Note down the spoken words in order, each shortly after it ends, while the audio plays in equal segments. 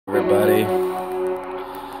Everybody,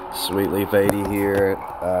 Sweet Leaf 80 here.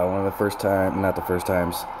 One of the first time, not the first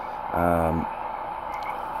times,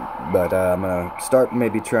 but I'm gonna start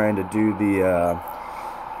maybe trying to do the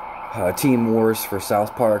Team Wars for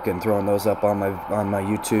South Park and throwing those up on my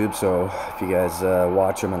YouTube. So if you guys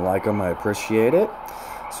watch them and like them, I appreciate it.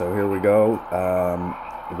 So here we go. I'm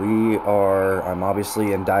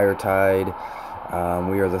obviously in Dire Tide.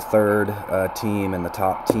 We are the third team in the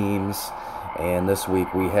top teams. And this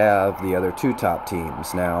week we have the other two top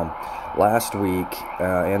teams. Now, last week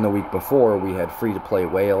and the week before, we had free-to-play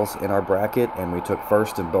Wales in our bracket, and we took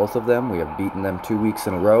first in both of them. We have beaten them 2 weeks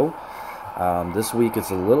in a row. This week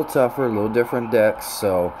it's a little tougher, a little different decks,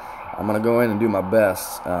 so I'm going to go in and do my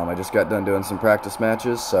best. I just got done doing some practice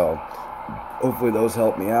matches, so hopefully those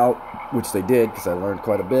help me out, which they did because I learned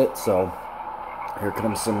quite a bit. So here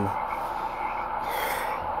comes some,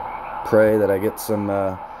 pray that I get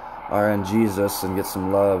some RNGesus and get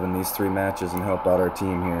some love in these 3 matches and help out our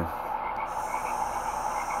team here.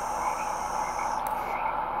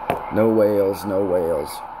 No whales,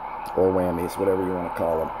 or whammies, whatever you want to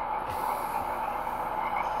call them.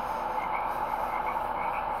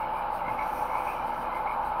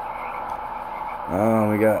 Oh,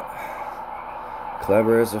 we got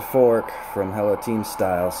Clever as a Fork from Hella Team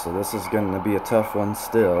Style, so this is going to be a tough one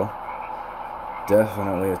still.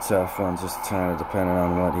 Definitely a tough one, just kind of depending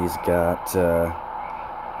on what he's got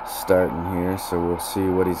starting here. So we'll see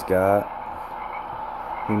what he's got.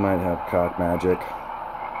 He might have Cock Magic.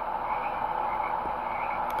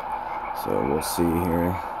 So we'll see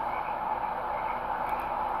here.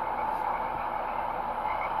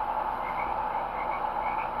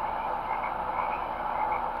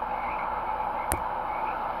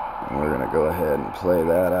 And we're going to go ahead and play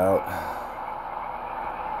that out.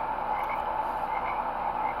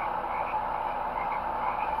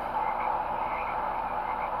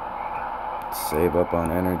 Save up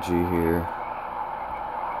on energy here.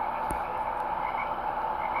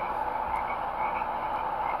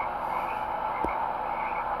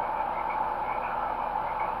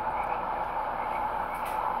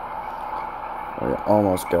 We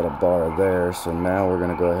almost got a bar there, so now we're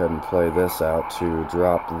going to go ahead and play this out to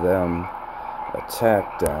drop them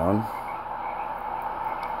attack down.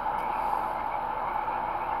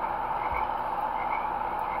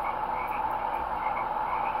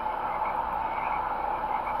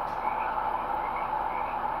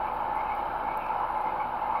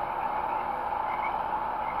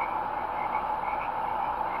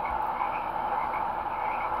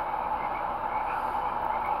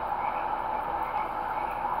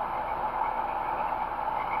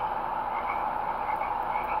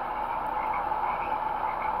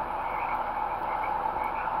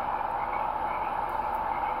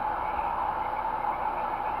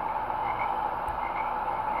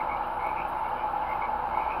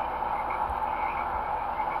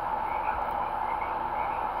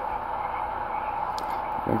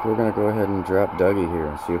 I think we're going to go ahead and drop Dougie here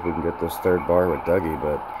and see if we can get this 3rd bar with Dougie,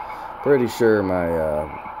 but pretty sure my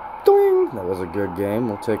doing, that was a good game.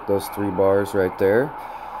 We'll take those 3 bars right there.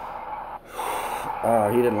 Oh,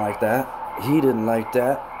 he didn't like that. He didn't like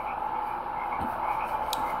that.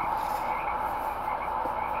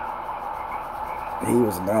 He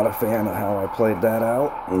was not a fan of how I played that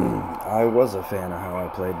out. I was a fan of how I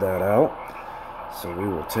played that out. So we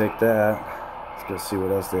will take that. Let's go see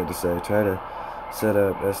what else they had to say. Try to set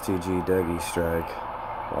up STG Dougie Strike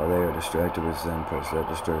while they are distracted with Zen push. That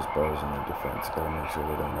destroys bars in their defense. Gotta make sure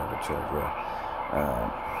they don't have a charge.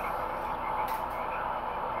 Yeah.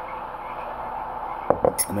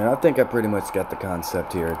 I mean, I think I pretty much got the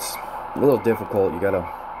concept here. It's a little difficult. You gotta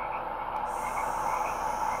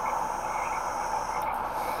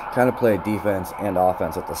kind of play defense and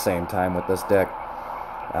offense at the same time with this deck.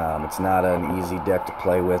 It's not an easy deck to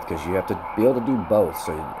play with because you have to be able to do both.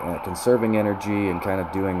 So conserving energy and kind of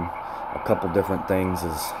doing a couple different things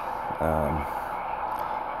is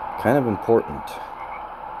kind of important.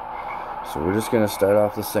 So we're just going to start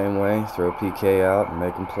off the same way, throw PK out and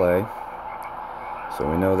make them play. So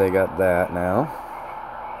we know they got that now.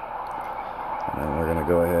 And then we're going to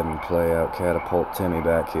go ahead and play out Catapult Timmy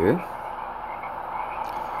back here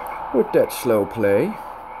with that slow play.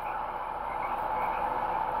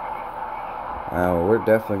 We're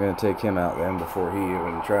definitely going to take him out then before he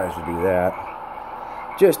even tries to do that.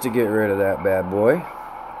 Just to get rid of that bad boy.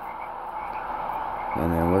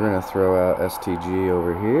 And then we're going to throw out STG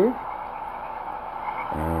over here.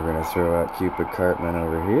 And we're going to throw out Cupid Cartman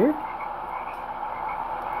over here.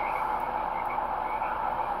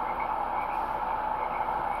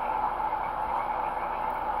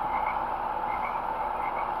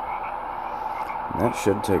 That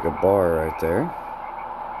should take a bar right there.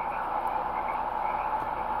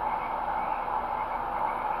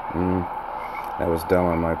 That was dumb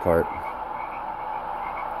on my part.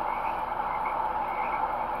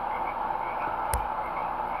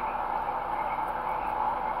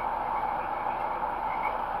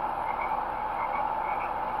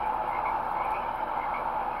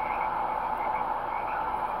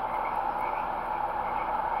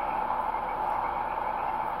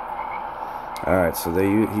 Alright, so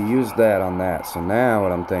he used that on that. So now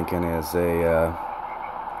what I'm thinking is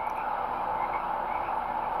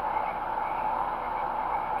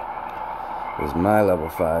is my level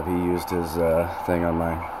 5. He used his thing on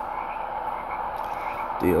my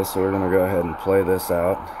deal. So we're going to go ahead and play this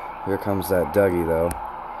out. Here comes that Dougie though.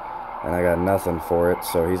 And I got nothing for it.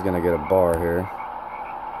 So he's going to get a bar here.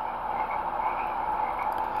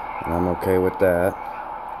 And I'm okay with that.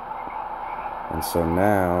 And so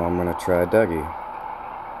now I'm going to try Dougie.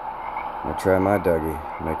 I'm going to try my Dougie.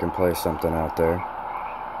 Make him play something out there.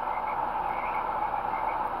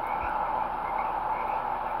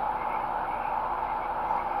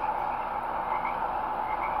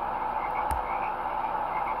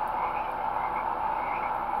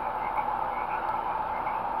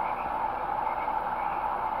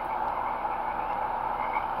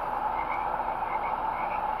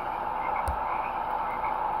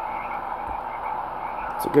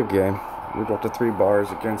 It's a good game. We got to 3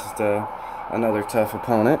 bars against another tough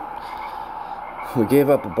opponent. We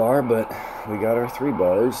gave up a bar, but we got our 3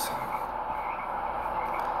 bars.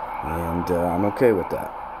 And I'm okay with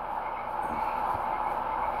that.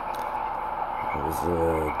 It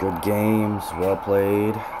was good games, well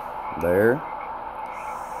played there.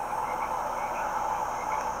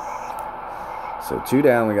 So 2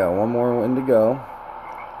 down, we got 1 more win to go.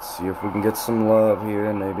 Let's see if we can get some love here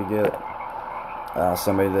and maybe get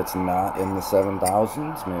somebody that's not in the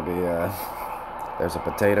 7,000s. Maybe there's a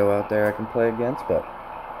potato out there I can play against, but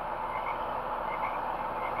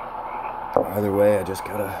either way, I just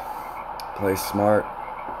gotta play smart,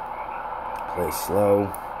 play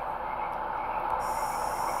slow,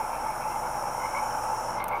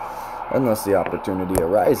 unless the opportunity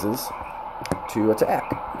arises to attack.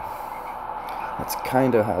 That's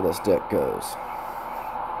kind of how this deck goes.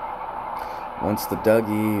 Once the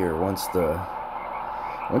Dougie, or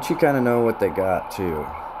once you kind of know what they got too.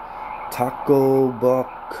 Taco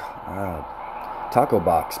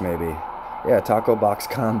box maybe. Yeah, taco box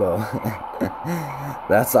combo.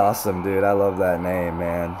 That's awesome, dude. I love that name,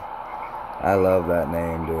 man. I love that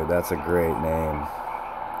name, dude. That's a great name.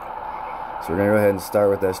 So we're going to go ahead and start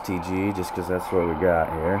with STG just because that's what we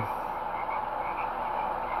got here.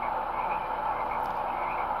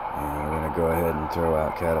 And we're going to go ahead and throw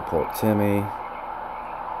out Catapult Timmy.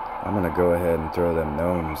 I'm going to go ahead and throw them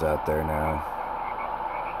gnomes out there now.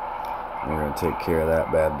 We're going to take care of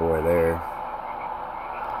that bad boy there.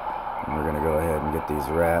 And we're going to go ahead and get these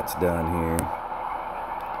rats done here.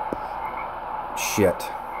 Shit.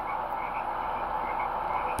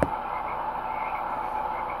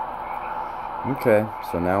 Okay,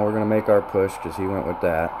 so now we're going to make our push because he went with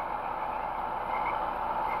that.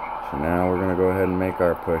 So now we're going to go ahead and make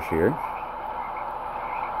our push here.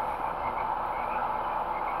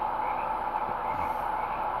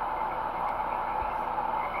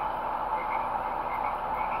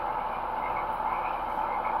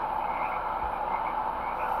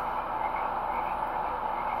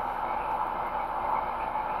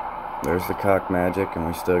 There's the cock magic, and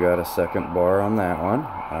we still got a 2nd bar on that one.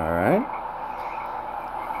 Alright.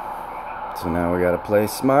 So now we got to play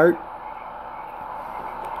smart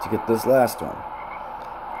to get this last one.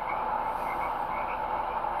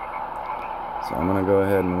 So I'm going to go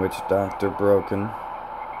ahead and Witch Doctor Broken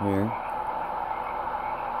here.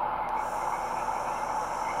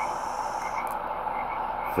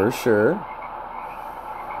 For sure.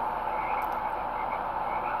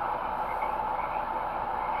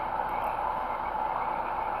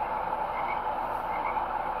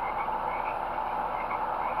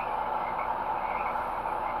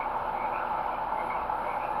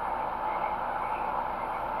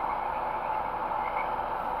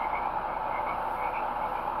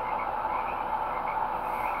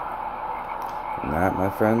 And that, my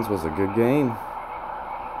friends, was a good game.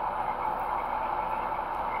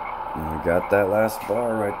 And we got that last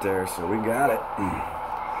bar right there, so we got it.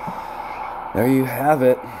 There you have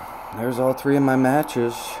it. There's all 3 of my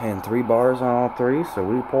matches, and 3 bars on all 3, so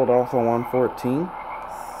we pulled off a 114.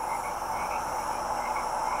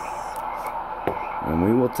 And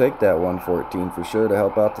we will take that 114 for sure to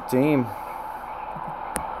help out the team.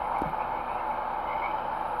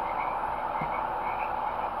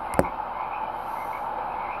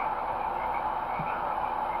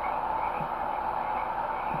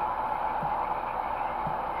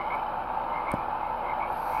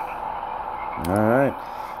 Alright,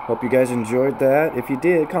 hope you guys enjoyed that. If you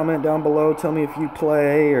did, comment down below. Tell me if you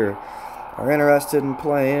play or are interested in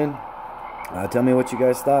playing. Tell me what you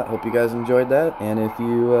guys thought. Hope you guys enjoyed that. And if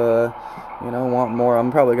you, want more,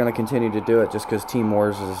 I'm probably going to continue to do it just because Team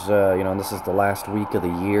Wars is, this is the last week of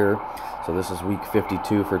the year. So this is week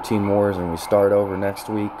 52 for Team Wars, and we start over next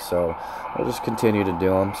week. So we'll just continue to do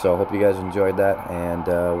them. So hope you guys enjoyed that, and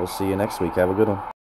we'll see you next week. Have a good one.